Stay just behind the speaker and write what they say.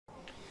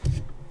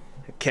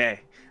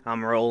Okay,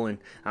 I'm rolling.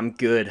 I'm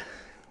good.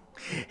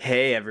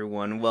 Hey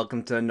everyone,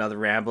 welcome to another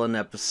Ramblin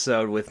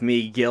episode with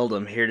me,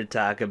 Gildem, here to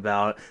talk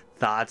about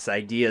thoughts,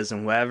 ideas,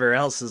 and whatever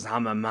else is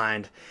on my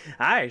mind.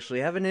 I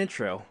actually have an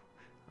intro.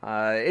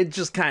 It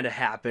just kind of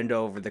happened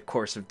over the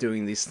course of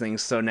doing these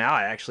things, so now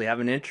I actually have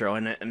an intro,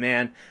 and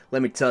man,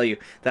 let me tell you,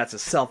 that's a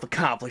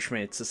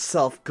self-accomplishment. It's a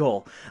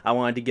self-goal. I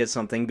wanted to get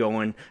something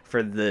going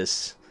for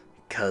this.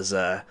 Because,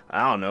 I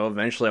don't know,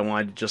 eventually I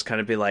wanted to just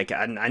kind of be like,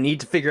 I need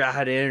to figure out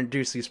how to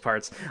introduce these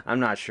parts. I'm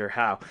not sure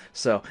how.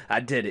 So, I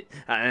did it.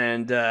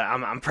 And,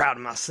 I'm proud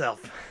of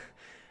myself.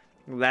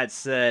 That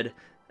said,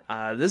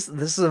 this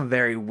is a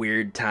very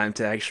weird time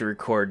to actually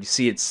record. You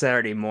see, it's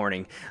Saturday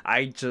morning.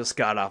 I just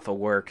got off of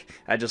work.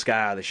 I just got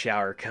out of the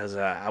shower because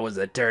I was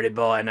a dirty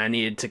boy and I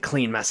needed to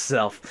clean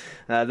myself.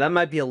 That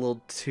might be a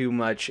little too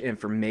much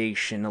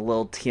information, a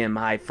little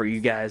TMI for you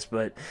guys,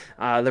 but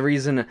the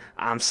reason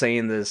I'm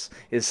saying this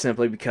is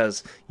simply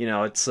because, you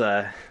know, it's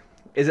a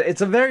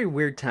very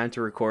weird time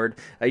to record.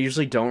 I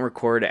usually don't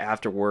record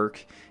after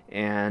work,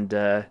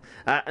 and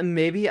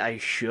maybe I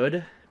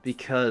should,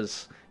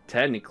 because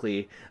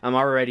technically, I'm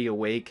already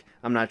awake.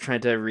 I'm not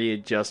trying to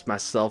readjust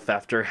myself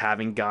after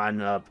having gone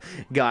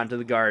to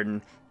the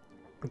garden,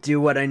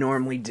 do what I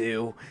normally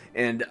do,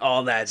 and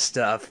all that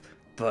stuff.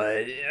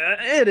 But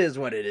it is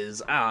what it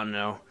is. I don't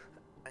know.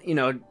 You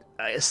know,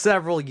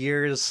 several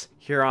years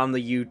here on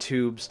the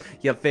YouTubes,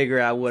 you figure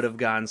I would have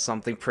gotten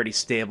something pretty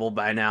stable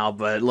by now,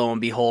 but lo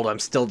and behold, I'm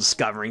still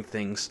discovering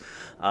things.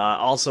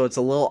 Also, it's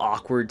a little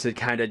awkward to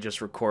kind of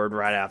just record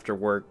right after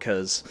work,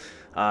 because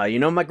you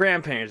know, my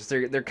grandparents,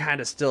 they're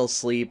kind of still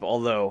asleep,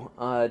 although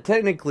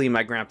technically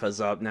my grandpa's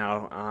up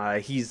now.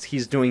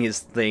 He's doing his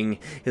thing,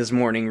 his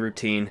morning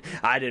routine.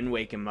 I didn't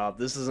wake him up.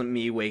 This isn't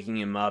me waking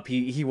him up.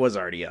 He was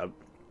already up.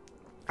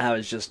 I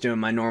was just doing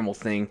my normal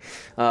thing.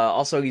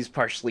 Also, he's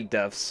partially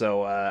deaf,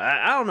 so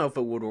I don't know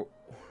if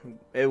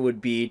it would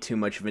be too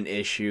much of an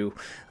issue.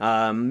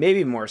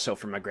 Maybe more so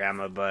for my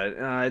grandma, but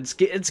it's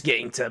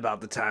getting to about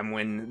the time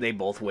when they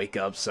both wake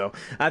up, so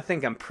I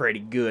think I'm pretty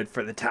good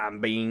for the time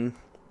being.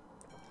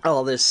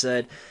 All this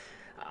said,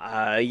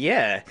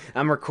 yeah,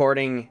 I'm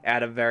recording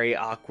at a very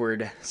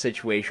awkward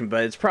situation,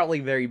 but it's probably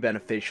very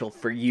beneficial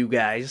for you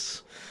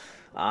guys.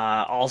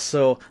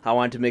 Also, I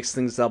wanted to mix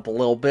things up a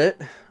little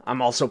bit. I'm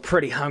also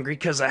pretty hungry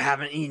because I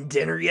haven't eaten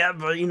dinner yet,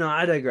 but you know,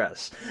 I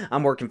digress.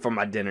 I'm working for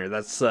my dinner.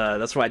 That's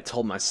what I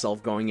told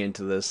myself going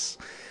into this.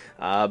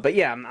 But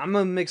yeah, I'm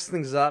gonna mix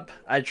things up.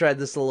 I tried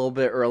this a little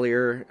bit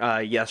earlier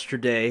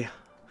yesterday,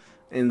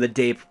 in the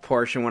day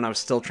proportion, when I was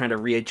still trying to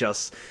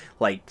readjust,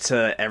 like,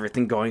 to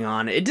everything going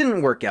on. It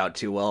didn't work out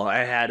too well. I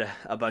had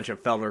a bunch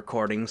of failed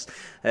recordings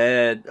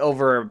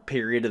over a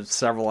period of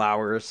several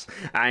hours.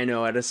 I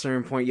know, at a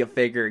certain point you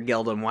figure,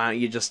 Gildem, why don't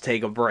you just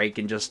take a break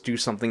and just do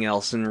something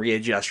else and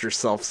readjust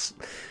yourself?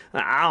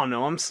 I don't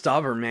know, I'm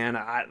stubborn, man.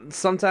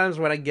 Sometimes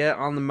when I get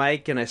on the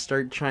mic and I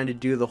start trying to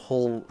do the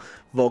whole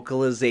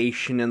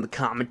vocalization and the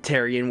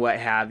commentary and what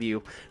have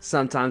you,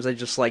 sometimes I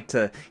just like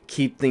to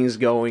keep things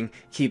going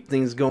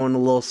a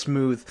little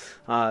smooth,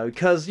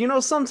 because, you know,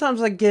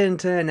 sometimes I get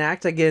into an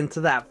act, I get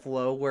into that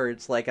flow where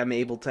it's like I'm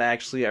able to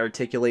actually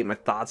articulate my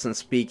thoughts and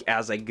speak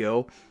as I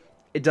go.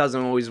 It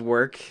doesn't always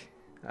work.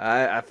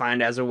 I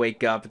find as I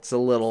wake up, it's a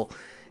little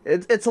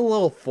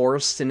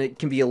forced, and it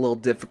can be a little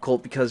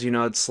difficult because, you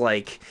know, it's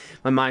like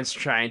my mind's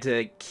trying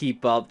to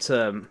keep up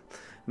to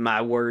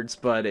my words,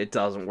 but it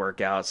doesn't work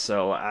out,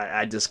 so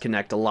I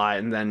disconnect a lot,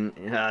 and then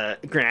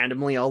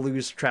randomly I'll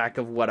lose track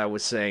of what I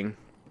was saying.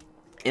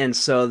 And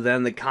so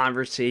then the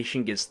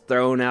conversation gets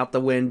thrown out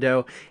the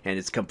window, and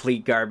it's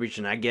complete garbage,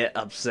 and I get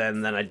upset,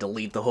 and then I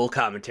delete the whole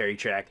commentary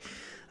track.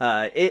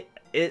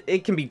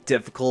 It can be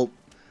difficult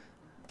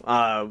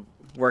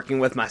working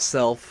with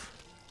myself,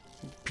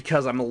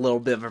 because I'm a little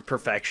bit of a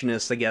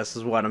perfectionist, I guess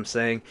is what I'm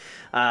saying.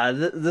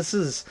 This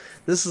is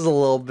a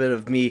little bit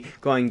of me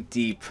going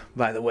deep,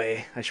 by the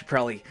way. I should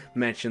probably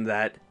mention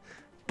that.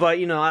 But,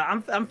 you know,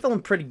 I'm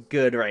feeling pretty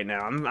good right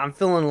now. I'm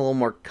feeling a little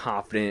more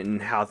confident in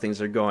how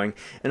things are going.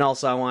 And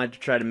also, I wanted to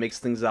try to mix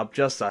things up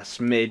just a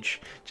smidge,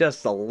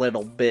 just a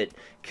little bit,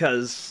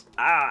 because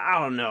I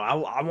don't know.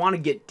 I want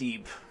to get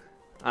deep.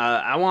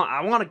 I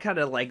want to kind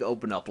of like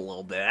open up a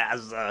little bit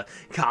as a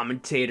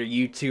commentator,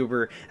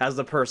 YouTuber, as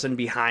the person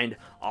behind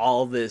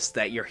all this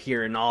that you're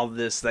hearing, all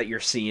this that you're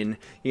seeing.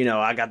 You know,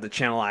 I got the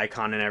channel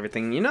icon and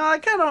everything. You know, I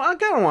kind of want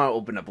to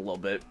open up a little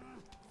bit.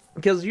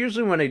 Because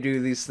usually when I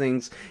do these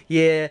things,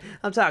 yeah,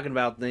 I'm talking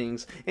about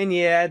things, and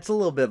yeah, it's a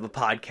little bit of a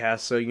podcast,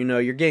 so, you know,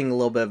 you're getting a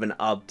little bit of an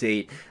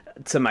update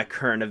to my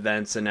current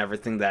events and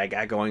everything that I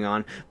got going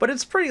on. But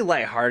it's pretty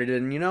lighthearted,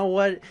 and you know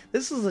what?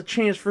 This is a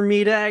chance for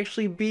me to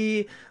actually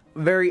be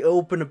very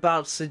open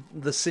about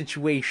the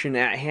situation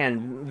at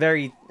hand.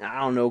 Very, I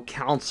don't know,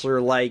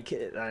 counselor-like,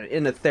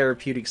 in a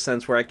therapeutic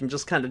sense, where I can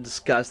just kind of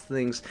discuss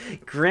things.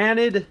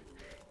 Granted,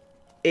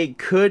 it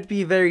could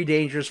be very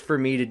dangerous for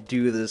me to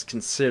do this,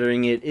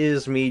 considering it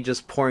is me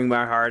just pouring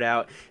my heart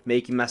out,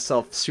 making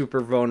myself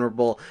super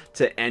vulnerable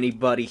to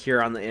anybody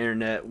here on the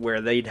internet where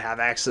they'd have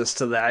access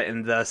to that,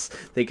 and thus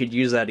they could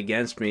use that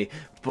against me.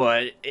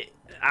 But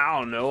I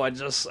don't know,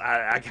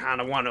 I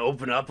kind of want to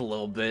open up a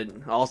little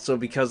bit, also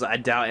because I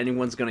doubt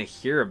anyone's going to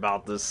hear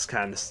about this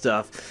kind of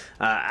stuff.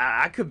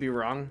 I could be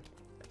wrong.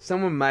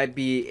 Someone might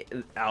be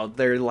out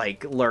there,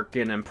 like,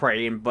 lurking and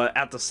praying, but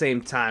at the same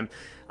time,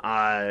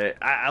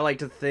 I like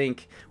to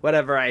think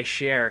whatever I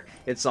share,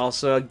 it's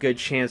also a good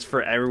chance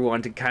for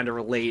everyone to kind of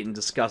relate and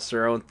discuss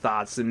their own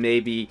thoughts, and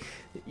maybe,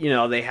 you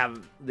know,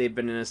 they've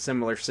been in a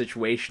similar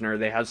situation, or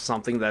they have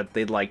something that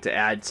they'd like to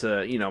add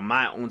to, you know,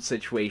 my own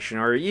situation,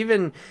 or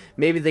even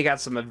maybe they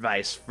got some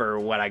advice for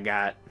what I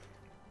got.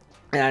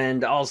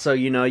 And also,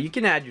 you know, you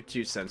can add your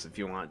 2 cents if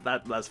you want.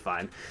 That's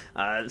fine.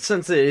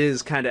 Since it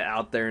is kind of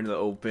out there in the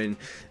open,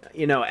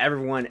 you know,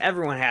 everyone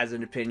has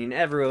an opinion.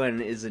 Everyone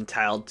is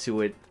entitled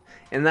to it,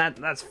 and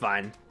that's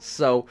fine.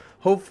 So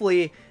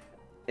hopefully,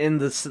 in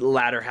this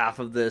latter half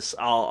of this,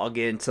 I'll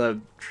get into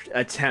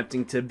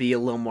attempting to be a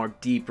little more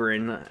deeper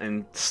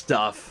in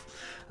stuff.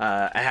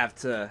 I have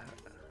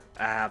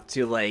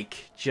to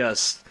like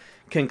just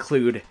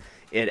conclude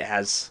it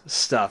as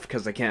stuff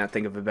because I can't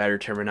think of a better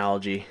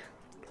terminology.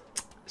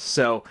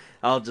 So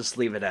I'll just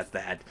leave it at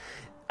that.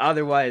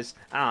 Otherwise,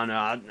 I don't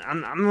know,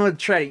 I'm going to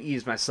try to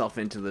ease myself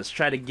into this,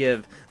 try to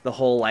give the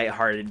whole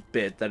lighthearted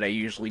bit that I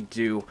usually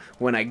do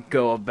when I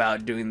go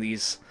about doing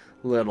these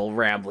little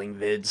rambling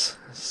vids.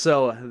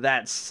 So,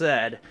 that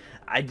said,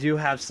 I do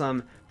have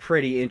some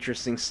pretty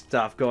interesting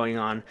stuff going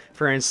on.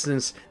 For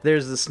instance,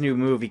 there's this new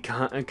movie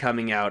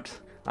coming out.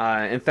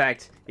 In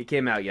fact, it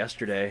came out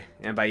yesterday,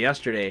 and by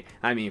yesterday,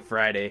 I mean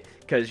Friday,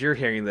 because you're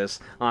hearing this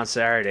on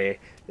Saturday,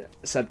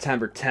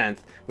 September 10th,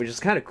 which is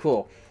kind of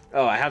cool.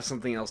 Oh, I have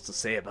something else to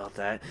say about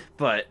that,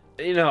 but,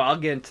 you know, I'll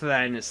get into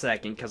that in a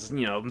second, because,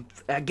 you know,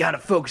 I gotta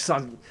focus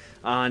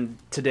on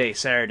today,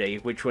 Saturday,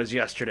 which was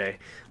yesterday.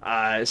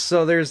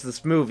 So there's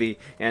this movie,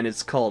 and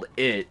it's called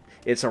It.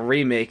 It's a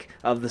remake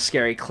of the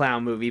Scary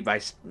Clown movie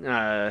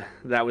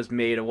that was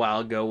made a while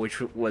ago, which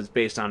was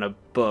based on a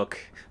book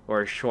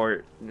or a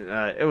short.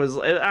 I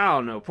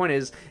don't know. Point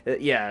is,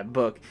 yeah,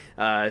 book.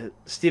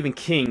 Stephen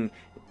King,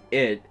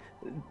 It,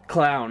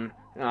 Clown,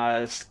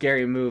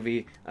 scary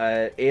movie,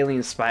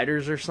 Alien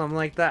Spiders or something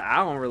like that. I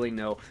don't really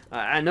know.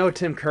 I know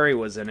Tim Curry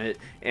was in it,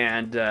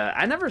 and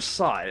I never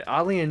saw it.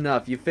 Oddly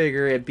enough, you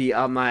figure it'd be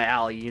up my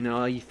alley, you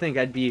know? You think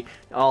I'd be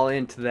all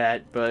into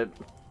that, but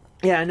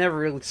yeah, I never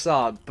really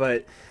saw it.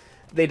 But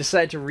they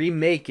decided to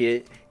remake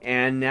it,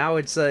 and now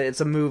it's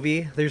a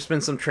movie. There's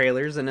been some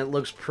trailers, and it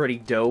looks pretty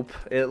dope.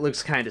 It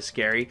looks kind of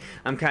scary.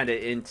 I'm kind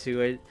of into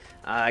it.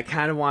 I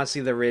kind of want to see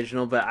the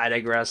original, but I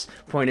digress.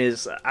 Point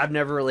is, I've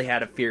never really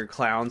had a fear of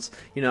clowns.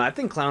 You know, I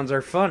think clowns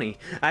are funny.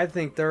 I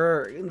think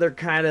they're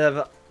kind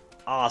of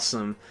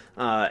awesome,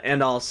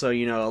 and also,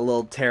 you know, a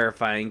little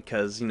terrifying,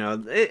 because, you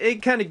know,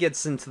 it kind of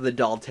gets into the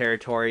dull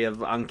territory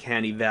of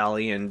Uncanny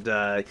Valley, and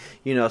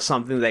you know,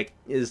 something that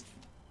is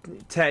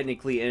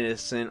technically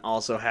innocent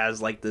also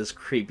has like this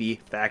creepy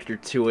factor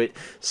to it.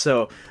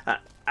 So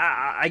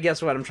I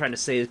guess what I'm trying to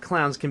say is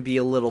clowns can be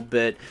a little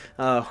bit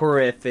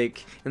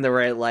horrific in the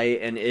right light,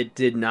 and It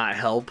did not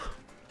help.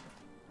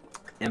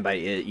 And by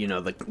it, you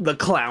know, the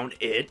clown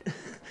It.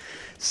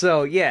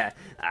 So yeah,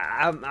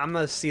 I'm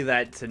gonna see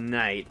that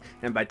tonight,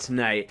 and by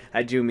tonight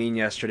I do mean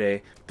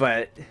yesterday.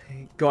 But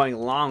going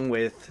along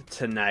with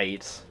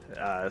tonight,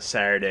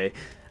 Saturday,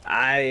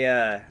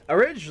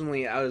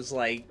 originally I was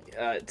like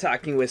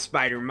talking with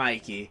Spider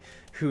Mikey,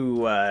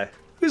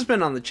 who's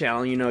been on the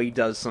channel. You know, he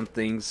does some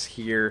things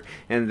here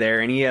and there,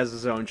 and he has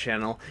his own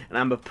channel, and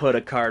I'm gonna put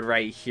a card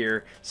right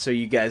here so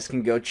you guys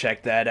can go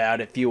check that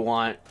out if you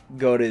want.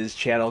 Go to his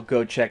channel,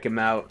 go check him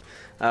out.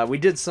 We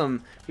did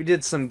some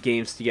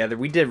games together.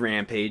 We did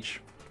Rampage.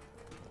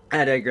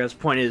 I digress.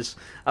 Point is,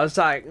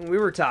 we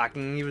were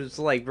talking, he was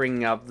like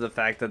bringing up the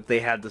fact that they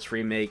had this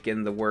remake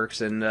in the works,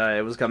 and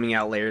it was coming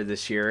out later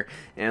this year,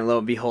 and lo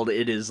and behold,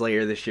 it is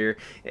later this year,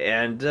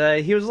 and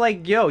he was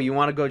like, yo, you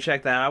want to go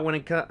check that out when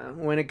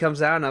it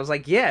comes out? And I was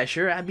like, yeah,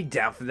 sure, I'd be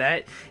down for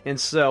that. And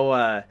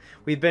so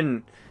we've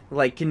been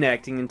like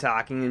connecting and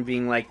talking and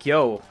being like,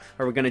 yo,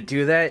 are we gonna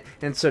do that?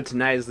 And so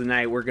tonight is the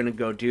night we're gonna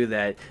go do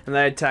that. And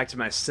then I talked to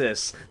my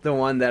sis, the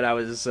one that I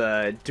was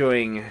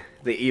doing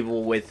The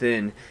Evil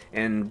Within,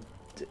 and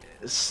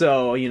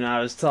so, you know,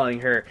 I was telling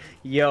her,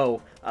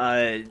 yo,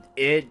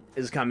 It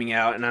is coming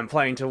out, and I'm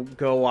planning to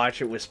go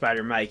watch it with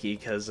Spider Mikey,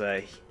 because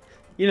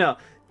you know,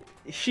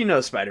 she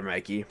knows Spider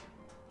Mikey.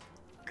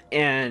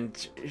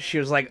 And she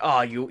was like,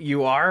 oh,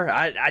 you are?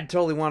 I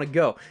totally want to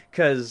go,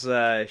 because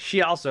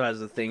she also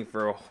has a thing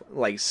for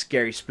like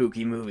scary,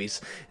 spooky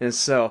movies. And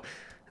so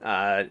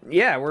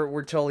yeah,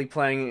 we're totally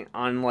planning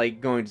on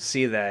like going to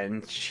see that,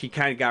 and she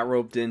kind of got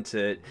roped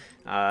into it.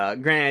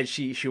 Granted,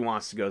 she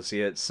wants to go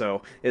see it,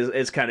 so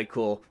it's kind of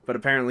cool. But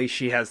apparently,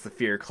 she has the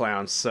fear of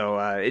clowns, so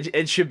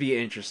it should be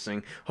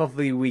interesting.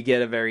 Hopefully, we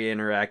get a very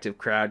interactive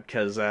crowd,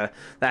 because that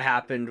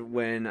happened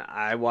when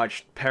I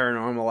watched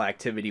Paranormal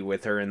Activity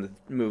with her in the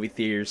movie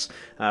theaters.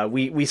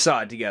 We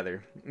saw it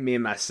together. Me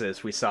and my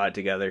sis, we saw it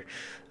together.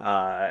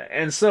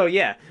 And so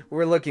yeah,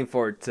 we're looking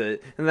forward to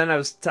it. And then I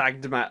was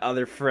talking to my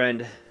other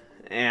friend,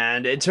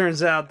 and it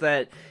turns out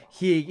that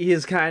he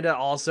is kind of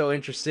also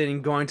interested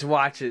in going to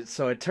watch it.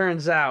 So it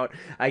turns out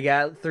I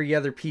got 3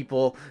 other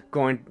people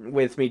going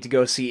with me to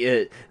go see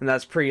it, and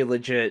that's pretty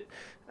legit.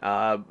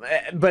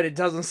 But it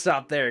doesn't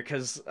stop there,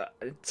 because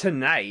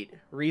tonight,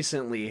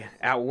 recently,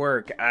 at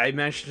work, I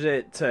mentioned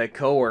it to a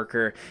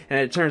coworker, and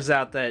it turns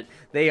out that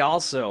they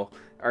also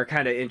are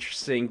kind of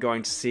interested in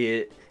going to see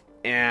it,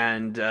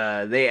 and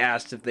they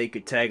asked if they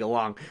could tag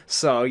along.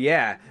 So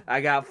yeah,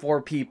 I got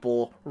 4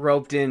 people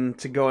roped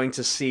into going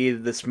to see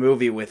this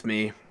movie with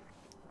me.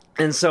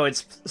 And so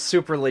it's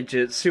super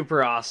legit,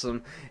 super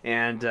awesome,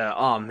 and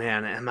oh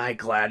man, am I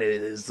glad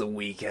it is the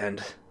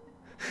weekend.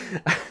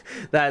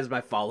 That is my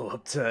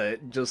follow-up to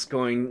just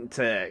going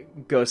to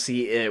go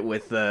see it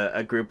with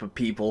a group of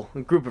people,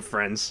 a group of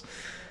friends.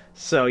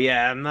 So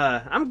yeah,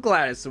 I'm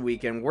glad it's the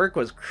weekend. Work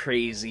was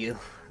crazy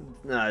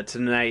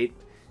tonight.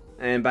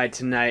 And by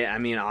tonight, I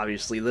mean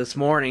obviously this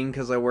morning,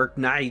 because I work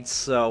nights,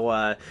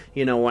 so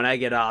you know, when I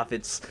get off,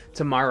 it's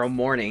tomorrow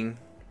morning.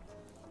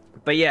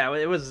 But yeah,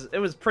 it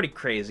was pretty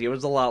crazy. It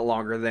was a lot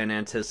longer than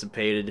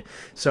anticipated,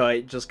 so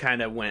it just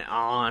kind of went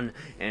on,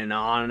 and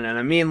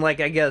I mean,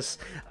 like, I guess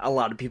a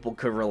lot of people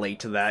could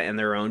relate to that in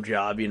their own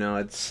job, you know.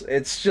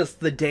 It's just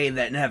the day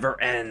that never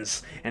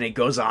ends, and it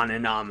goes on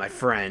and on, my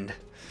friend.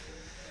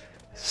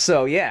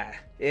 So yeah,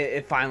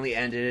 it finally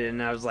ended,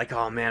 and I was like,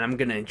 oh man, I'm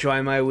gonna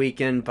enjoy my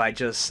weekend by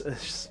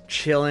just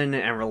chilling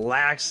and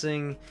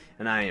relaxing,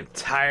 and I am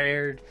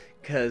tired,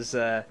 because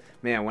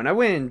man, when I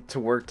went into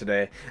work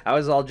today, I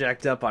was all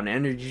jacked up on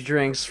energy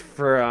drinks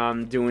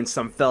for doing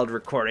some failed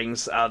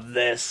recordings of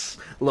this.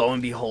 Lo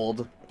and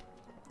behold,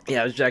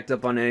 yeah, I was jacked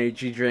up on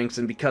energy drinks,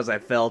 and because I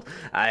failed,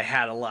 I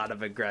had a lot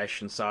of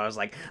aggression. So I was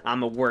like, I'm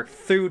gonna work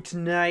through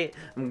tonight.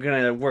 I'm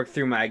gonna work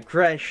through my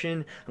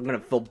aggression. I'm gonna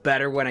feel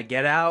better when I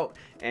get out.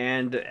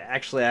 And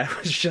actually, I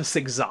was just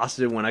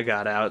exhausted when I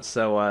got out.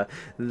 So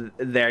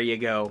there you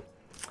go.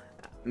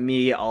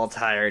 Me all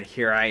tired.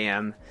 Here I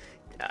am,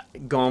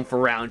 going for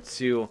round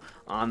 2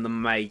 on the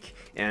mic,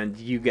 and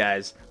you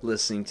guys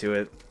listening to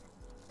it.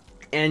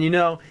 And you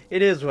know,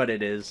 it is what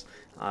it is.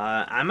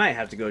 I might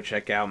have to go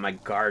check out my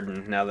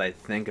garden now that I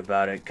think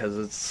about it,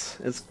 because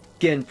it's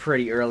getting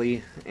pretty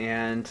early,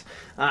 and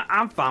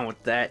I'm fine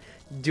with that.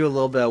 Do a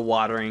little bit of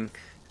watering,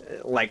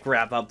 like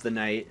wrap up the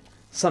night.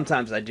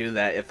 Sometimes I do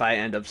that if I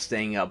end up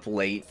staying up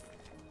late,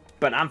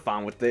 but I'm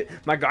fine with it.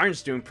 My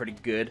garden's doing pretty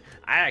good.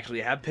 I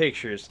actually have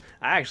pictures.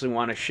 I actually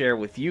want to share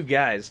with you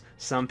guys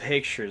some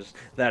pictures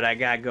that I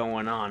got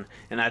going on,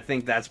 and I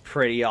think that's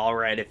pretty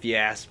alright if you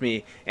ask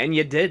me, and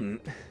you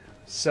didn't.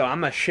 So I'm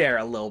going to share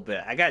a little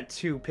bit. I got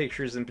 2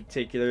 pictures in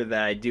particular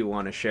that I do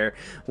want to share.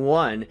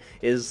 One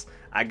is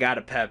I got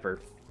a pepper.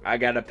 I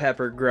got a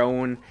pepper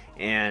growing,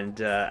 and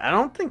I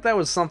don't think that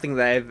was something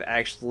that I've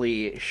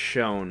actually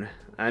shown.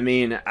 I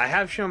mean, I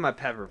have shown my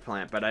pepper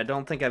plant, but I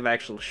don't think I've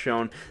actually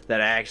shown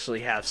that I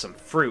actually have some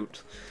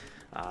fruit.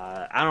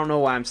 I don't know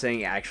why I'm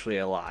saying actually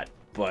a lot,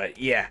 but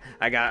yeah,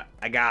 I got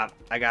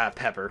a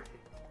pepper.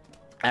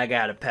 I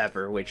got a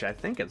pepper, which I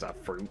think is a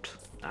fruit.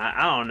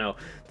 I don't know.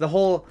 The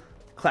whole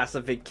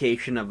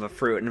classification of a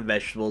fruit and a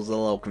vegetable is a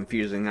little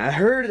confusing. I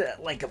heard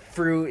that, like, a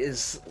fruit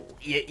is,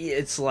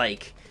 it's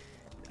like,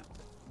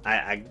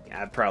 I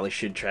probably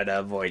should try to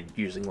avoid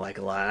using like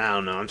a lot. I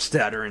don't know, I'm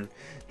stuttering,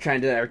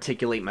 trying to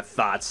articulate my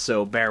thoughts,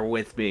 so bear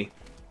with me.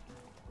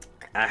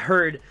 I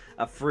heard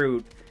a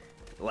fruit,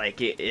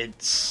 like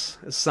it's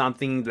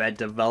something that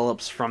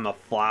develops from a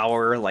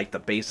flower, like the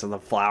base of the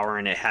flower,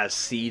 and it has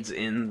seeds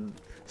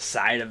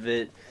inside of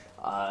it.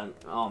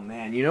 Oh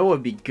man, you know what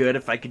would be good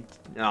if I could...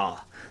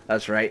 Oh,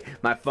 that's right,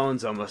 my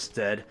phone's almost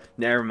dead.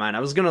 Never mind,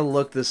 I was gonna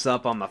look this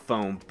up on my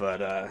phone,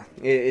 but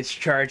it's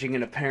charging,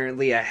 and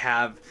apparently I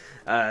have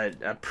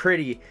a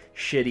pretty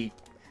shitty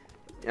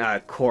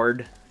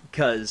cord,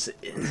 because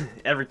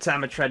every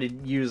time I try to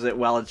use it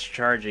while it's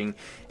charging,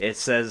 it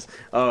says,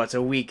 oh, it's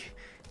a weak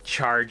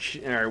charge,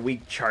 or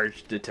weak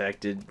charge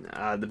detected.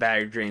 The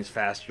battery drains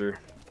faster,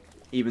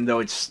 even though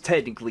it's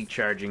technically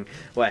charging,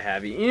 what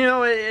have you. You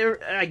know,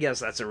 I guess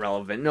that's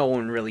irrelevant. No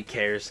one really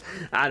cares.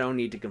 I don't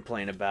need to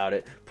complain about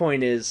it.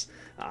 Point is,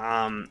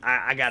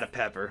 I got a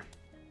pepper.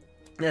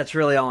 That's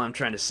really all I'm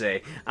trying to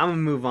say. I'm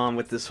gonna move on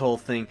with this whole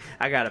thing.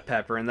 I got a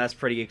pepper, and that's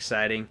pretty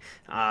exciting.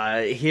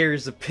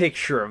 Here's a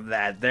picture of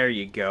that. There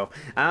you go.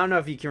 I don't know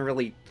if you can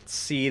really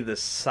see the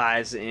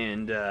size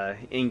and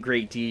in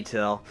great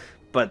detail,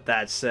 but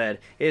that said,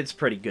 it's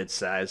pretty good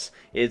size.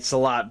 It's a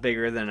lot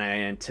bigger than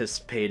I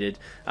anticipated.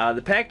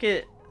 The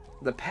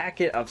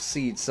packet of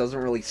seeds doesn't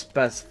really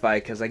specify,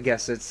 because I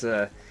guess it's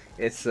a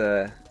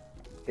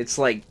It's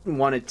like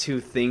one of two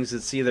things.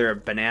 It's either a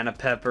banana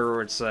pepper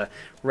or it's a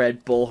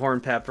red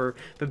bullhorn pepper.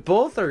 But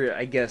both are,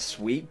 I guess,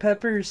 sweet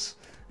peppers.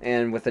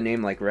 And with a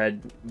name like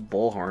red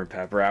bullhorn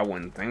pepper, I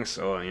wouldn't think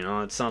so. You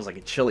know, it sounds like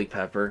a chili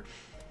pepper.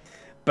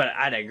 But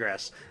I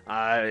digress.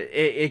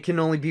 It can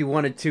only be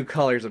one of two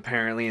colors,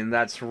 apparently, and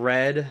that's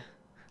red,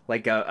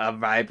 like a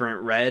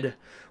vibrant red,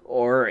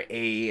 or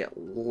a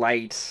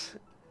light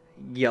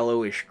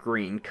yellowish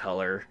green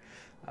color.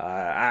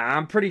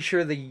 I'm pretty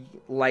sure the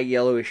light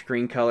yellowish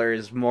green color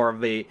is more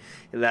of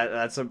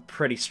that's a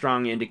pretty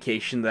strong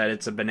indication that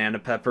it's a banana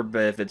pepper.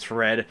 But if it's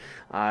red,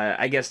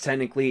 I guess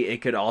technically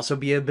it could also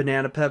be a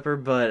banana pepper,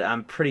 but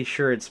I'm pretty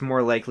sure it's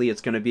more likely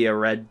it's going to be a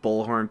red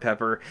bullhorn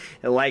pepper.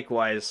 And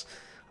likewise,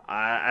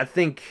 I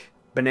think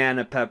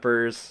banana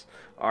peppers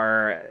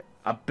are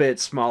a bit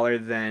smaller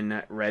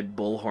than red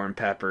bullhorn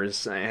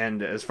peppers,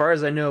 and as far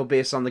as I know,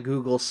 based on the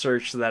Google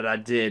search that I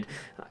did,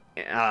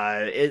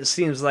 it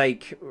seems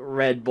like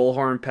red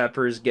bullhorn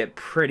peppers get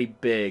pretty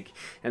big,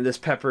 and this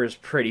pepper is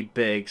pretty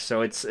big,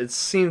 so it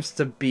seems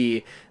to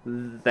be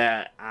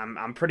that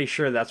I'm pretty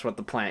sure that's what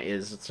the plant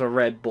is. It's a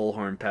red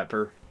bullhorn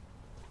pepper.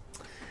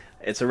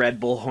 It's a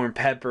red bullhorn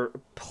pepper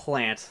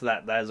plant.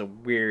 That is a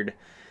weird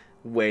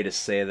way to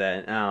say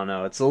that. I don't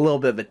know. It's a little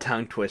bit of a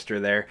tongue twister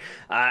there.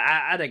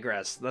 I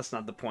digress. That's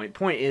not the point.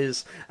 Point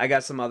is, I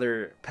got some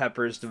other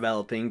peppers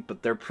developing,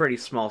 but they're pretty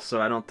small,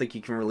 so I don't think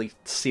you can really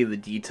see the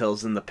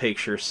details in the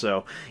picture,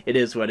 so it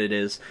is what it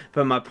is.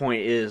 But my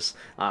point is,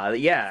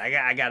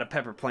 yeah, I got a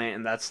pepper plant,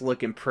 and that's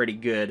looking pretty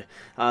good.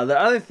 The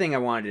other thing I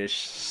wanted to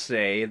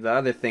say, the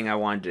other thing I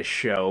wanted to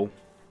show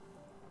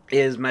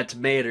is my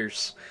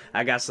tomatoes.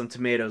 I got some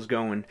tomatoes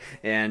going,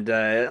 and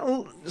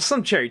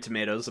some cherry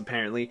tomatoes,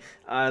 apparently.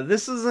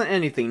 This isn't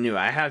anything new.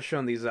 I have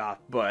shown these off,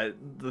 but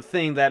the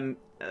thing that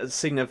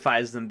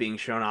signifies them being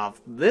shown off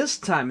this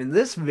time in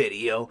this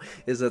video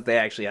is that they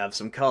actually have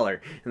some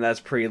color, and that's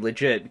pretty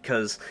legit,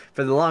 because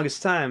for the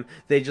longest time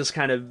they just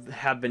kind of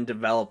have been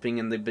developing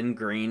and they've been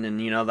green,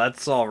 and you know,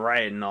 that's all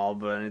right and all,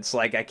 but it's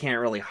like I can't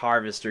really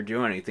harvest or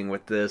do anything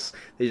with this.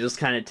 They just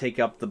kind of take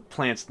up the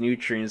plant's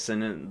nutrients,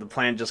 and the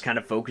plant just kind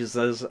of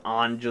focuses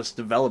on just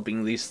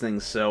developing these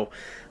things. So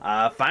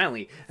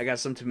finally I got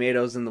some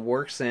tomatoes in the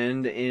works,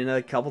 and in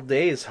a couple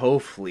days,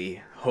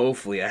 hopefully,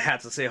 I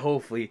have to say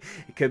hopefully,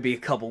 it could be a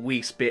couple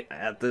weeks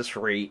at this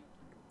rate,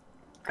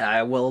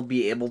 I will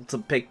be able to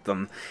pick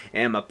them.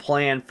 And my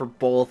plan for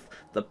both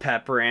the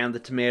pepper and the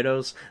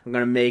tomatoes, I'm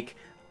going to make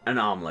an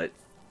omelet.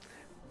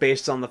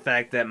 Based on the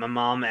fact that my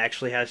mom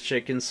actually has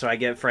chickens, so I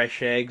get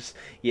fresh eggs,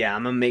 yeah,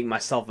 I'm going to make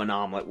myself an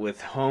omelet with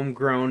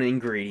homegrown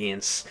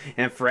ingredients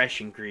and fresh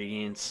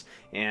ingredients.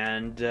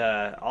 And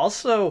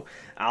also,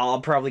 I'll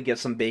probably get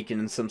some bacon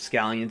and some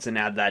scallions and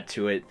add that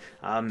to it.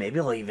 Maybe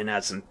I'll even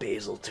add some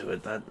basil to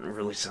it. That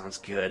really sounds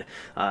good.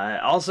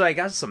 Also, I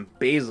got some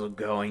basil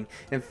going.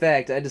 In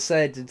fact, I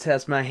decided to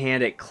test my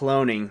hand at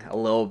cloning a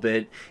little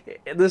bit.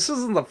 This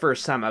isn't the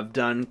first time I've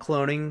done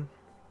cloning.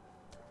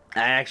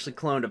 I actually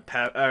cloned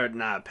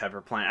not a pepper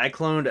plant. I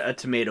cloned a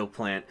tomato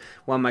plant,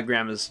 one of my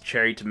grandma's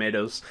cherry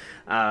tomatoes.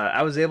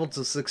 I was able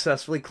to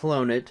successfully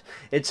clone it.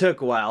 It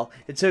took a while.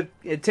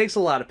 It takes a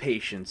lot of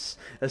patience,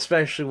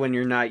 especially when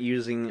you're not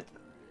using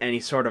any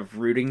sort of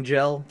rooting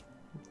gel.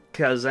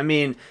 Because, I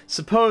mean,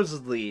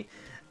 supposedly,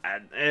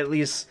 at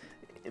least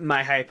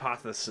my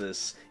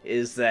hypothesis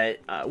is that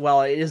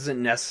while it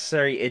isn't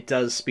necessary, it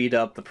does speed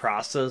up the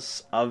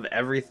process of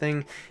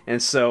everything.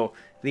 And so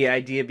the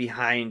idea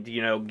behind,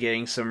 you know,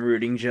 getting some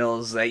rooting gel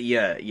is that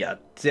you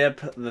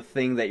dip the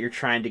thing that you're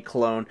trying to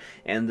clone,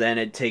 and then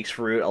it takes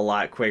root a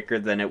lot quicker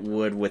than it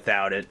would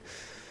without it.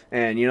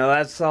 And, you know,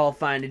 that's all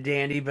fine and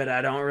dandy, but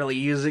I don't really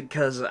use it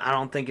because I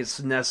don't think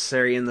it's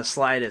necessary in the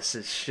slightest.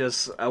 It's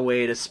just a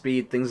way to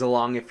speed things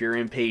along if you're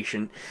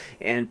impatient.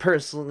 And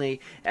personally,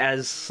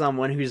 as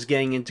someone who's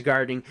getting into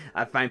gardening,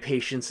 I find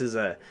patience is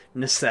a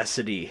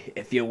necessity,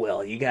 if you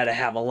will. You gotta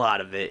have a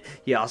lot of it.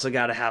 You also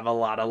gotta have a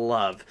lot of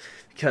love.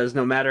 Because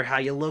no matter how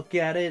you look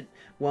at it,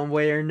 one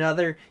way or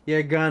another,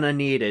 you're gonna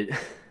need it.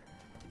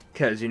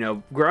 Because, you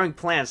know, growing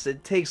plants,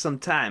 it takes some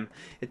time.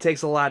 It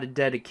takes a lot of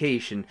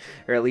dedication.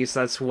 Or at least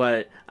that's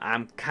what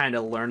I'm kind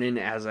of learning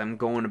as I'm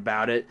going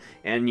about it.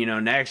 And, you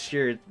know, next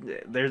year,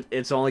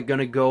 it's only going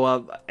to go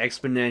up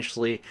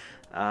exponentially.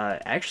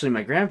 Actually,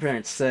 my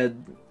grandparents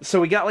said,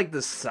 so we got like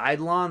this side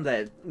lawn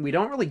that we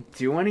don't really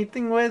do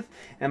anything with,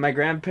 and my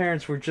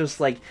grandparents were just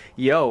like,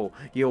 yo,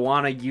 you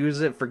want to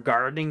use it for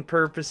gardening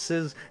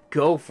purposes?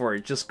 Go for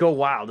it, just go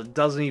wild, it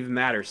doesn't even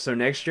matter. So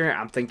next year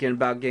I'm thinking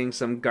about getting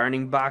some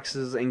gardening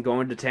boxes and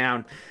going to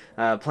town,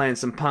 planting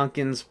some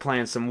pumpkins,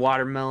 planting some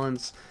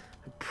watermelons,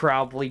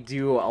 probably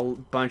do a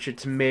bunch of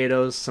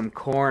tomatoes, some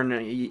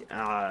corn,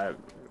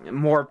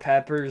 more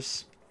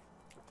peppers,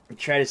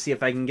 try to see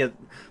if I can get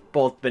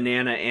both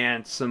banana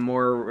and some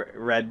more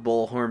red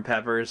bullhorn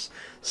peppers,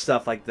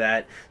 stuff like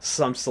that,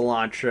 some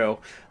cilantro.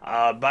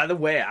 By the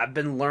way, I've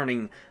been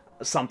learning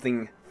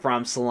something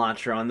from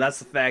cilantro, and that's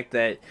the fact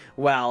that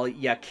while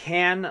you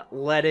can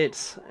let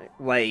it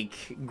like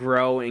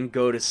grow and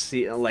go to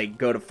seed, like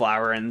go to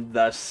flower and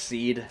thus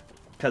seed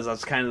because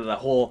that's kind of the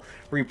whole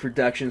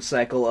reproduction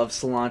cycle of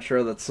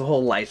cilantro. That's the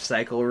whole life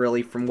cycle,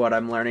 really, from what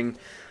I'm learning.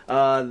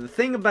 The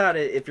thing about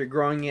it, if you're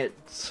growing it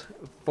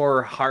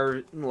for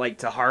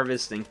to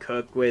harvest and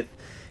cook with,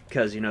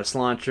 because you know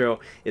cilantro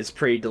is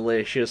pretty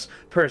delicious.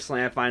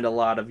 Personally, I find a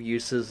lot of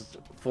uses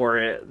for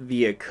it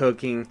via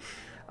cooking.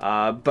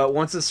 But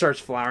once it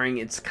starts flowering,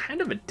 it's kind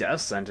of a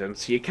death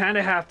sentence. You kind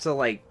of have to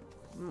like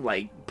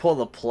pull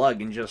the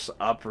plug and just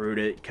uproot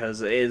it,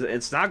 because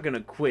it's not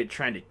gonna quit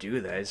trying to do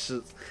that. It's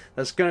just,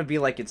 that's gonna be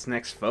like its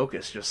next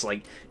focus, just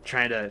like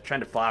trying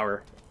to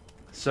flower.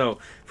 So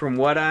from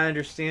what I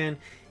understand,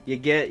 you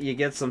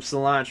get some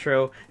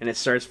cilantro and it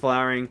starts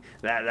flowering.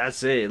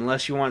 That's it.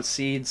 Unless you want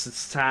seeds,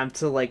 it's time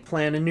to like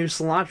plant a new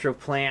cilantro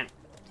plant.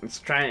 It's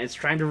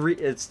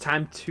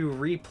time to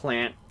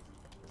replant.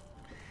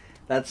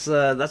 That's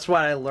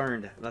what I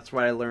learned. That's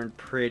what I learned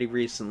pretty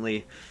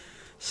recently.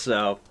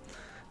 So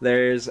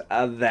there's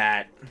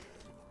that.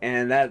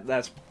 And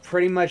that's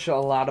pretty much a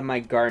lot of my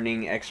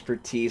gardening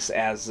expertise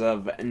as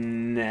of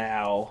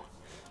now.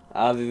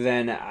 Other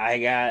than I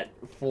got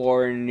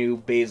 4 new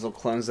basil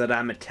clones that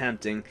I'm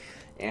attempting,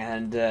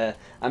 and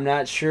I'm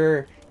not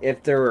sure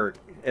if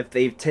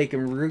they've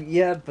taken root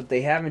yet, but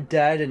they haven't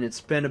died, and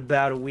it's been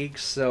about a week,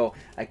 so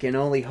I can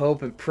only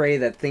hope and pray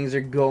that things are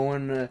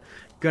gonna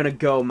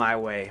go my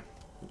way.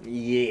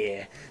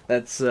 Yeah,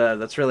 that's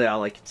really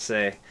all I can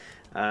say.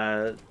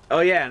 Oh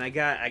yeah, and I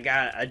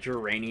got a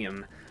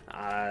geranium.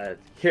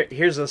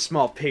 Here's a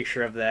small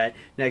picture of that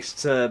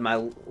next to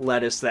my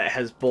lettuce that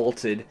has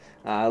bolted.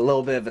 A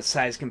little bit of a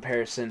size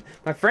comparison.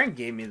 My friend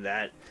gave me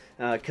that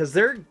because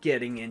they're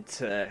getting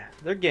into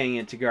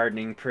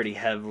gardening pretty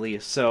heavily.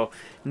 So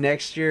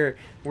next year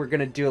we're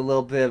gonna do a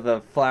little bit of a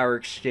flower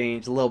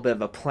exchange, a little bit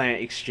of a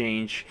plant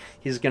exchange.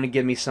 He's gonna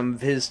give me some of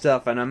his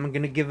stuff, and I'm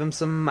gonna give him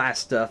some of my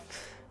stuff.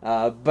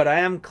 But I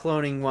am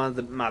cloning one of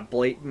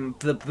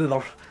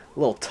the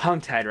little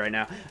tongue-tied right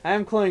now. I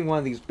am cloning one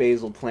of these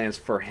basil plants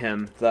for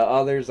him. The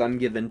others I'm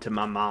giving to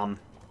my mom.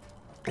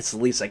 It's the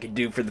least I could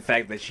do for the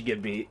fact that she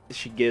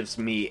gives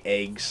me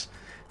eggs,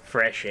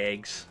 fresh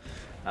eggs,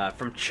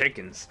 from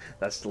chickens.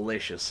 That's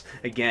delicious.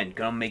 Again,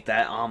 gonna make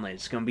that omelet.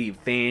 It's gonna be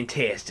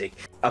fantastic.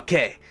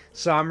 Okay,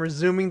 so I'm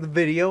resuming the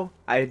video.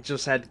 I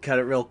just had to cut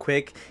it real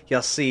quick.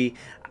 You'll see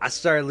I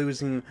started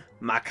losing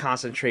my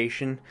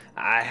concentration.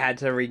 I had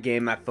to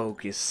regain my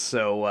focus.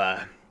 So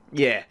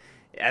yeah.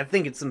 I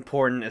think it's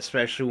important,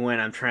 especially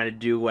when I'm trying to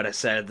do what I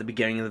said at the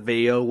beginning of the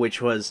video,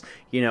 which was,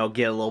 you know,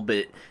 get a little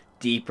bit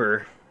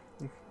deeper,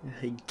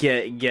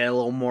 get a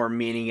little more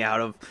meaning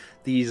out of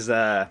these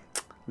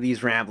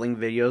rambling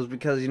videos,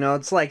 because, you know,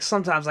 it's like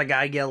sometimes I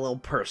gotta get a little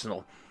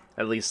personal.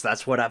 At least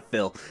that's what I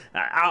feel.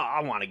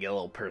 I want to get a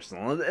little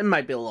personal. It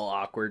might be a little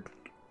awkward,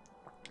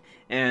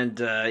 and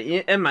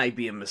it might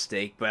be a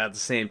mistake, but at the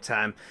same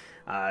time,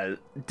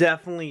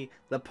 definitely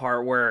the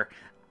part where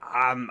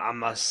I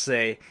must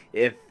say,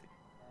 if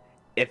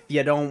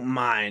you don't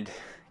mind,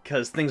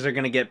 because things are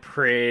going to get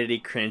pretty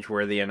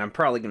cringeworthy, and I'm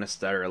probably going to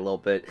stutter a little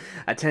bit.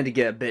 I tend to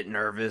get a bit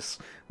nervous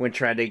when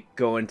trying to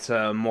go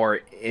into more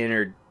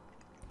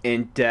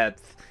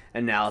in-depth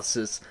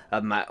analysis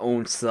of my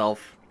own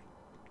self.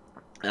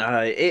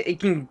 It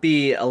can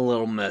be a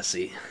little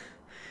messy.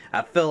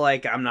 I feel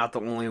like I'm not the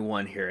only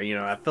one here. You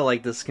know, I feel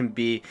like this can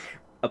be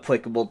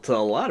applicable to a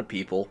lot of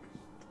people.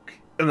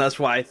 And that's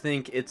why I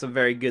think it's a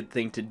very good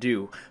thing to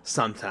do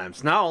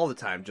sometimes. Not all the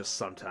time, just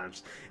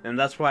sometimes. And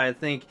that's why I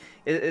think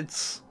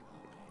it's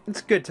a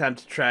good time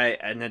to try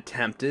and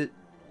attempt it.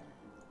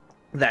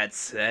 That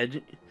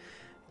said,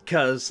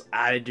 because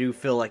I do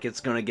feel like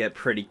it's going to get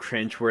pretty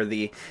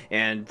cringeworthy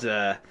and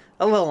a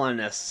little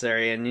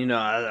unnecessary. And, you know,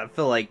 I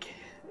feel like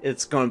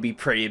it's going to be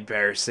pretty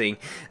embarrassing,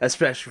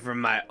 especially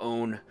from my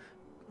own,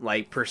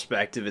 like,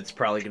 perspective. It's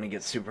probably going to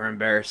get super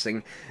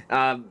embarrassing.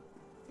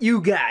 You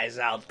guys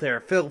out there,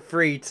 feel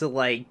free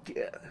to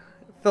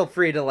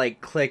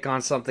click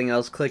on something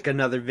else, click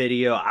another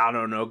video, I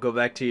don't know, go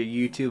back to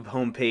your YouTube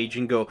homepage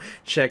and go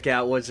check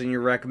out what's in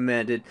your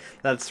recommended.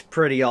 That's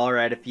pretty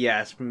alright if you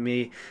ask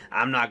me.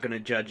 I'm not gonna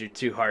judge it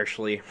too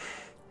harshly.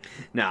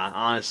 Nah,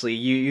 honestly,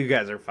 you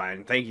guys are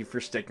fine. Thank you for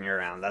sticking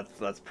around.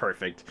 That's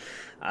perfect.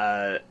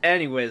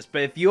 Anyways,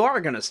 but if you are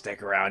gonna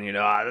stick around, you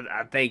know,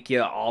 I thank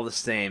you all the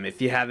same.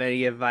 If you have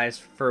any advice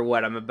for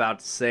what I'm about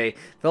to say,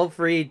 feel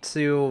free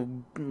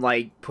to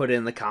like put it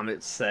in the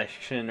comment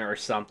section or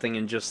something,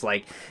 and just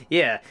like,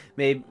 yeah,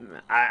 maybe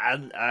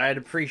I'd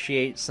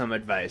appreciate some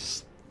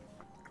advice,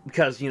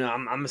 because, you know,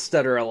 I'm a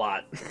stutterer a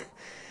lot.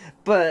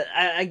 But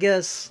I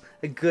guess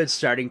a good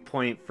starting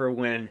point for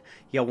when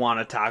you want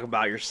to talk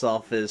about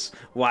yourself is,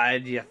 why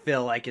do you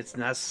feel like it's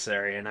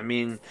necessary? And I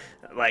mean,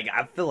 like,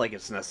 I feel like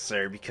it's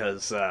necessary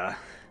because, I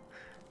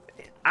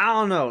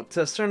don't know,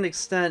 to a certain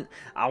extent,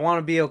 I want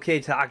to be okay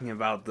talking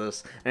about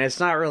this, and it's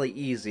not really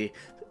easy.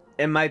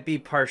 It might be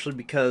partially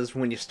because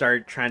when you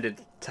start trying to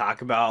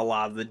talk about a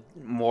lot of the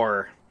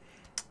more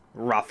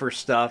rougher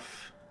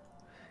stuff,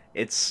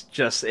 it's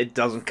just, it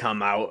doesn't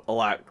come out a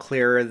lot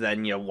clearer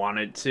than you want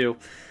it to.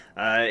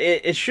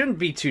 It shouldn't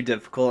be too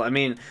difficult. I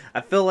mean, I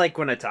feel like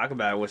when I talk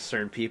about it with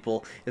certain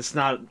people, it's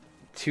not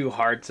too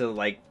hard to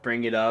like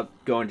bring it up,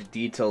 go into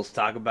details,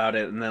 talk about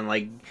it, and then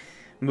like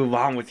move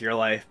on with your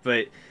life.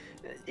 But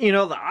you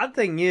know, the odd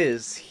thing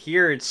is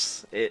here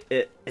it's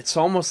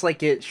almost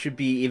like it should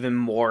be even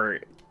more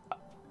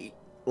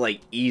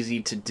like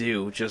easy to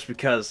do, just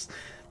because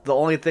the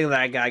only thing that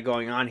I got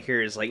going on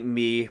here is like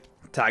me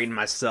talking to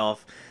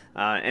myself,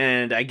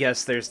 and I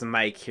guess there's the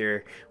mic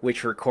here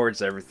which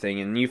records everything,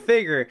 and you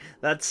figure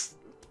that's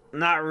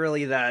not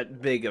really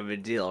that big of a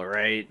deal,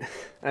 right?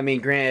 I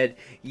mean, granted,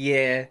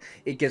 yeah,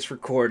 it gets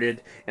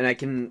recorded, and I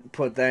can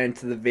put that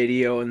into the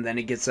video, and then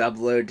it gets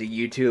uploaded to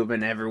YouTube,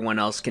 and everyone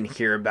else can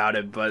hear about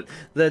it. But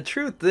the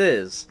truth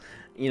is,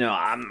 you know,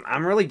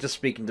 I'm really just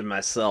speaking to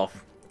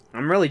myself.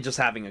 I'm really just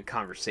having a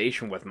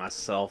conversation with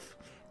myself,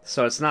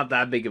 so it's not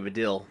that big of a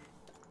deal.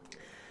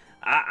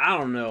 I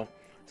don't know.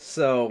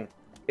 So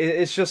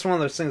it's just one of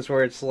those things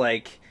where it's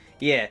like,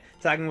 yeah,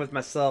 talking with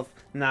myself,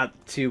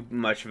 not too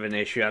much of an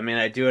issue. I mean,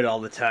 I do it all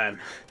the time.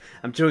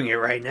 I'm doing it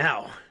right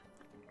now.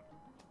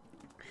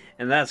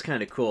 And that's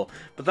kind of cool.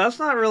 But that's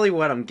not really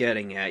what I'm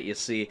getting at, you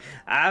see.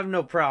 I have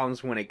no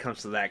problems when it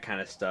comes to that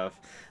kind of stuff.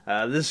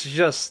 This is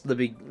just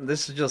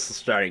the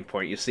starting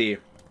point, you see.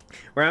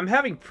 Where I'm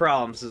having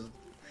problems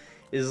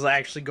is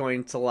actually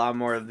going to a lot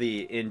more of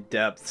the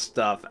in-depth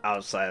stuff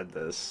outside of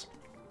this.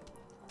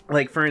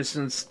 Like, for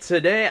instance,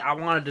 today I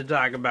wanted to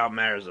talk about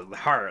matters of the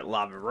heart,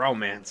 love, and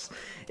romance.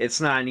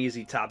 It's not an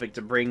easy topic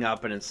to bring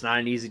up, and it's not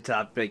an easy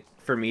topic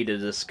for me to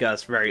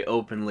discuss very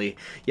openly.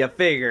 You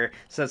figure,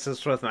 since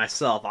it's with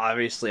myself,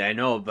 obviously I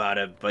know about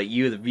it, but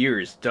you, the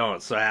viewers,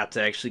 don't, so I have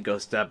to actually go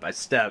step by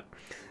step.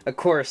 Of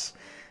course,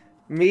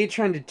 me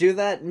trying to do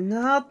that,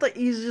 not the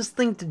easiest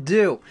thing to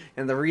do,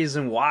 and the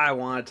reason why I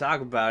want to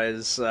talk about it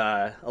is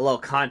a little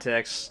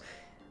context.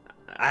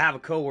 I have a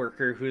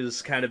coworker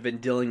who's kind of been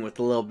dealing with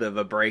a little bit of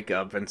a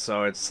breakup, and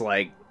so it's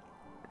like,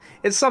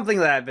 it's something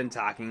that I've been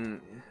talking,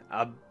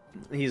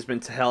 he's been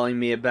telling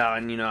me about,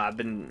 and you know,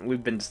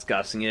 we've been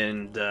discussing it,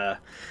 and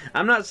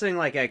I'm not saying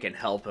like I can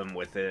help him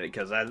with it,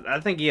 because I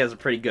think he has a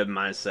pretty good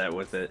mindset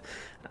with it,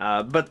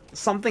 but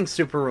something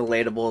super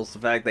relatable is the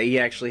fact that he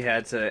actually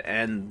had to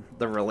end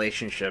the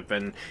relationship,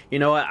 and you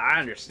know what, I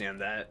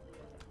understand that.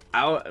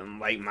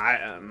 Like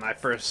my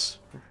first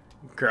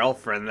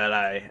girlfriend that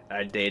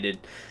I dated,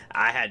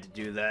 I had to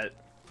do that,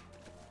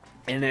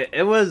 and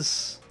it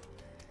wasn't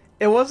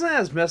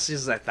as messy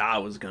as I thought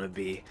it was gonna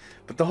be,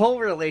 but the whole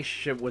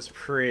relationship was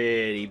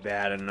pretty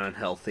bad and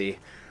unhealthy.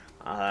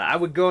 I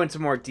would go into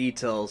more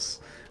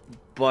details,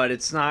 but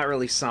it's not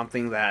really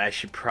something that I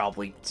should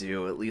probably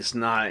do, at least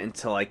not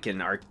until I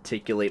can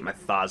articulate my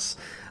thoughts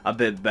a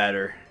bit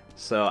better.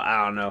 So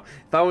I don't know,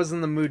 if I was in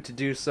the mood to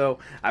do so,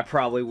 I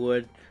probably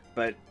would,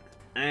 but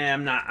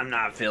I'm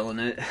not feeling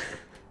it.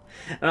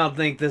 I don't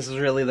think this is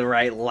really the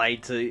right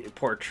light to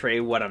portray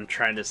what I'm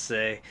trying to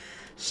say.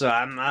 So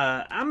I'm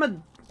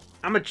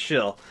a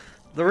chill.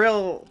 The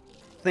real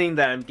thing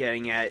that I'm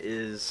getting at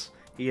is,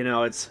 you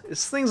know, it's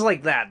things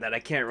like that I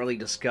can't really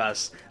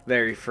discuss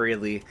very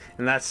freely,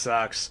 and that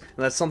sucks.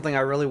 And that's something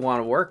I really want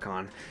to work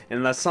on,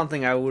 and that's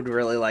something I would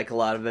really like a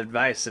lot of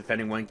advice if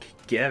anyone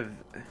could give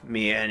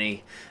me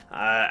any.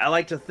 I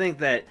like to think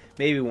that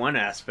maybe one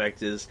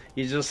aspect is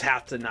you just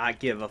have to not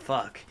give a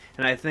fuck,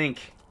 and I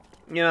think,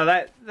 you know,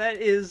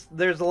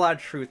 there's a lot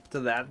of truth to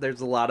that. There's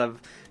a lot of,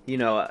 you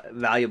know,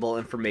 valuable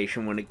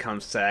information when it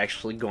comes to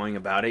actually going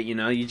about it. You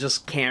know, you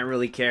just can't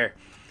really care,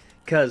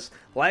 because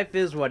life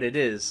is what it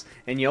is,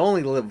 and you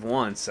only live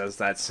once, as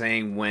that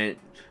saying went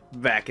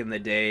back in the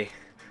day,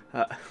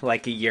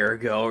 like a year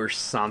ago or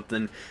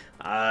something.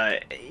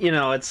 You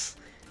know,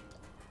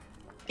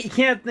 you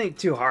can't think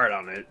too hard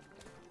on it.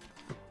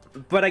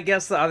 But I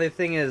guess the other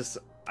thing is,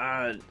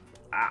 I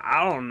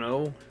don't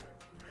know.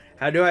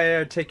 How do I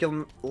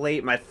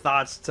articulate my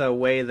thoughts to a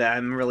way that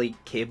I'm really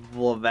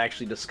capable of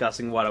actually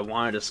discussing what I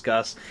want to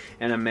discuss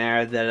in a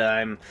manner that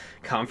I'm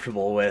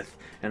comfortable with?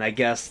 And I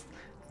guess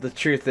the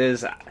truth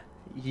is,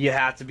 you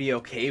have to be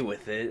okay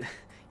with it.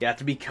 You have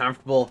to be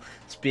comfortable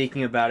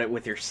speaking about it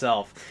with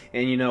yourself.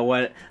 And you know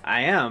what?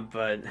 I am,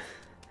 but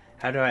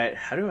how do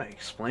I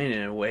explain it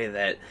in a way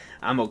that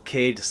I'm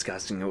okay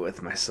discussing it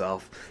with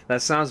myself?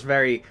 That sounds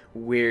very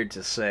weird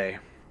to say,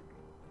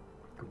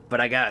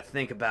 but I gotta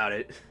think about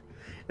it.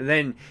 And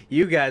then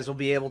you guys will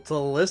be able to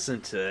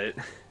listen to it,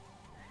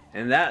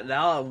 and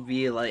that'll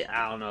be like,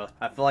 I don't know,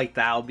 I feel like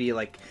that'll be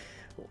like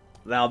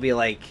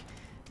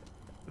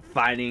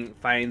finding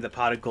the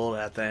pot of gold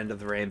at the end of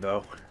the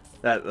rainbow.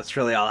 That's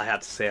really all I have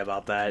to say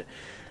about that.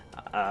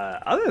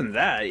 Other than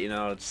that, you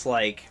know, it's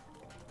like,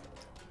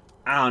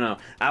 I don't know,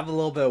 I have a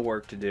little bit of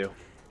work to do,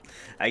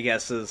 I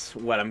guess, is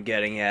what I'm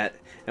getting at.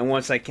 And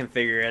once I can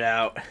figure it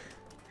out,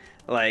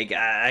 like,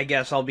 I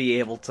guess I'll be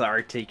able to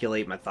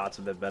articulate my thoughts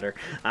a bit better.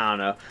 I don't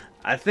know.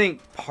 I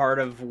think part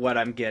of what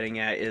I'm getting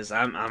at is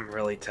I'm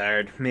really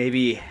tired.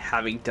 Maybe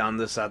having done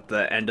this at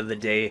the end of the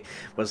day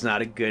was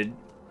not a good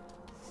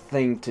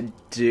thing to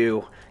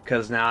do,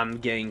 because now I'm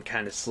getting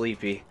kind of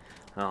sleepy.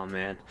 Oh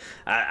man,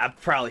 I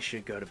probably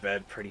should go to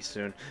bed pretty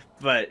soon.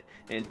 But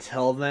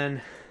until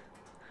then,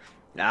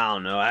 I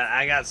don't know.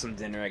 I got some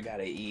dinner I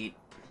gotta eat.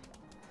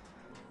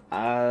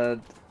 Uh,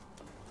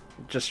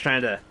 just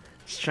trying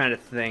to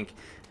think.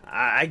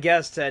 I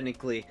guess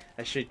technically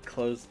I should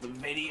close the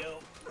video,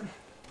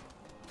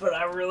 but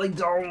I really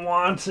don't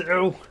want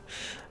to.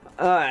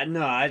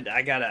 No,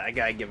 I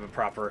gotta give a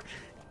proper,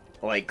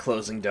 like,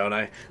 closing, don't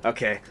I?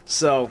 Okay,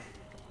 so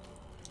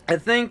I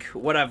think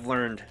what I've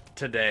learned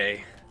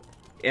today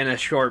in a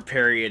short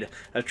period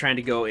of trying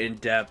to go in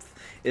depth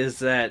is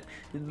that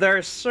there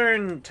are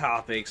certain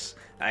topics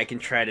I can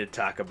try to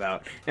talk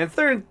about, and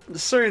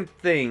certain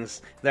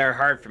things that are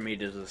hard for me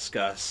to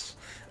discuss.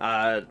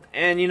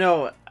 And you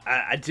know,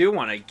 I do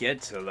want to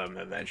get to them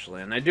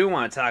eventually, and I do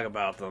want to talk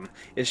about them.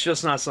 It's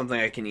just not something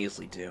I can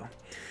easily do.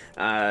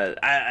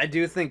 I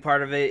do think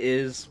part of it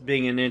is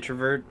being an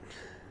introvert.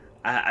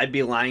 I'd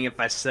be lying if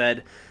I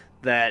said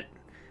that,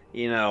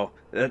 you know,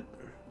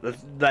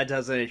 that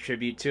doesn't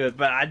attribute to it,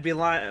 but I'd be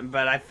lying.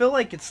 But I feel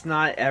like it's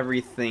not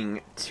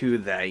everything to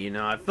that, you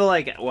know. I feel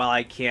like, while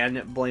I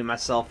can blame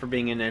myself for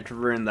being an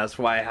introvert, and that's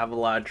why I have a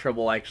lot of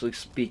trouble actually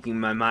speaking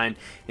my mind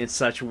in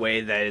such a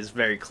way that is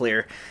very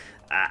clear,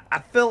 I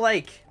feel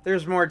like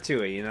there's more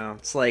to it, you know.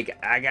 It's like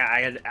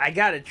I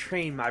gotta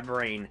train my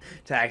brain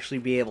to actually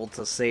be able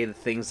to say the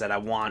things that I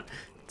want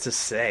to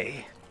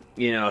say.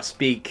 You know,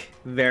 speak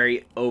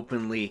very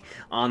openly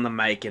on the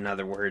mic, in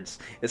other words.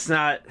 It's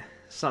not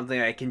something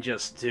I can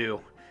just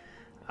do.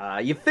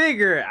 You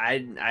figure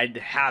I'd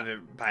have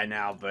it by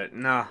now, but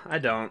no, I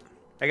don't.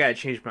 I gotta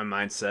change my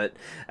mindset.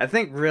 I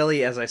think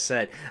really, as I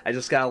said, I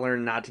just gotta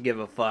learn not to give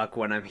a fuck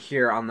when I'm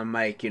here on the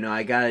mic, you know.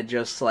 I gotta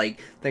just, like,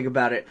 think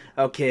about it.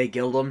 Okay,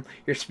 Gildem,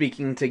 you're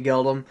speaking to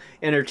Gildem.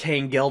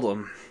 Entertain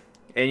Gildem.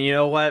 And you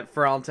know what?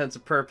 For all intents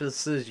and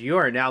purposes, you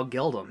are now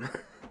Gildem.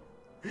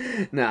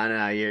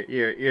 No,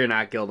 you're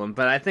not Gildem.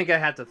 But I think I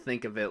have to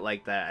think of it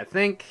like that. I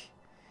think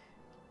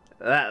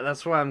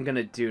that's what I'm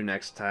gonna do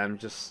next time.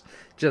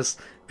 Just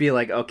be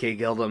like, okay,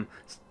 Gildem,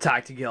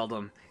 talk to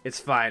Gildem.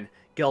 It's fine.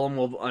 Gildem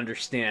will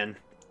understand.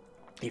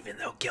 Even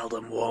though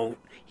Gildem won't.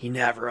 He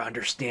never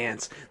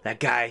understands. That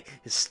guy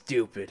is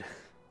stupid.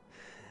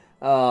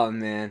 Oh,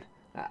 man.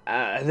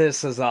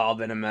 This has all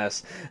been a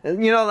mess.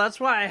 You know,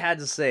 that's why I had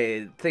to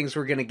say things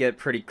were gonna get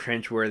pretty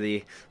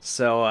cringeworthy.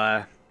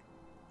 So,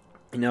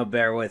 you know,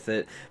 bear with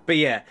it. But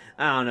yeah,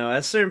 I don't know. At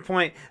a certain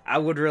point, I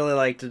would really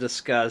like to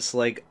discuss,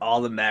 like,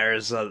 all the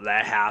matters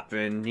that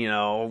happen. You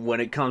know, when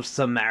it comes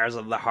to matters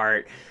of the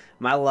heart,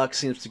 my luck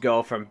seems to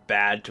go from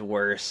bad to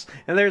worse,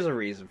 and there's a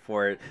reason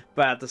for it.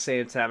 But at the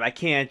same time, I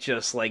can't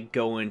just, like,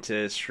 go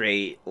into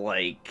straight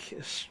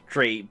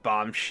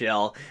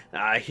bombshell.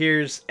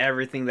 Here's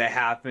everything that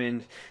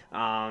happened,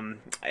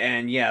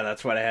 and yeah,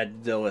 that's what I had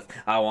to deal with.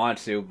 I want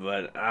to,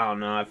 but I don't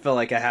know. I feel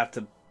like I have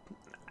to.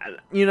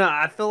 You know,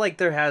 I feel like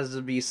there has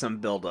to be some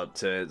build up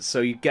to it,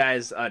 so you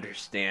guys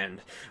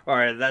understand.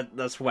 Or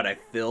that's what I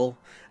feel.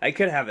 I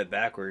could have it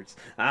backwards.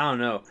 I don't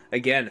know.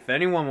 Again, if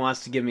anyone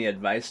wants to give me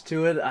advice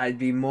to it, I'd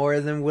be more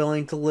than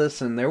willing to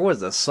listen. There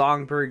was a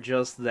songbird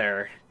just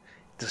there.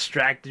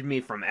 Distracted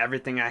me from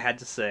everything I had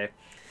to say.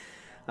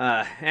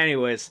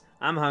 Anyways,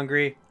 I'm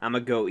hungry. I'm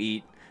gonna go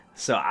eat.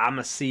 So I'm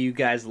gonna see you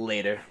guys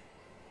later.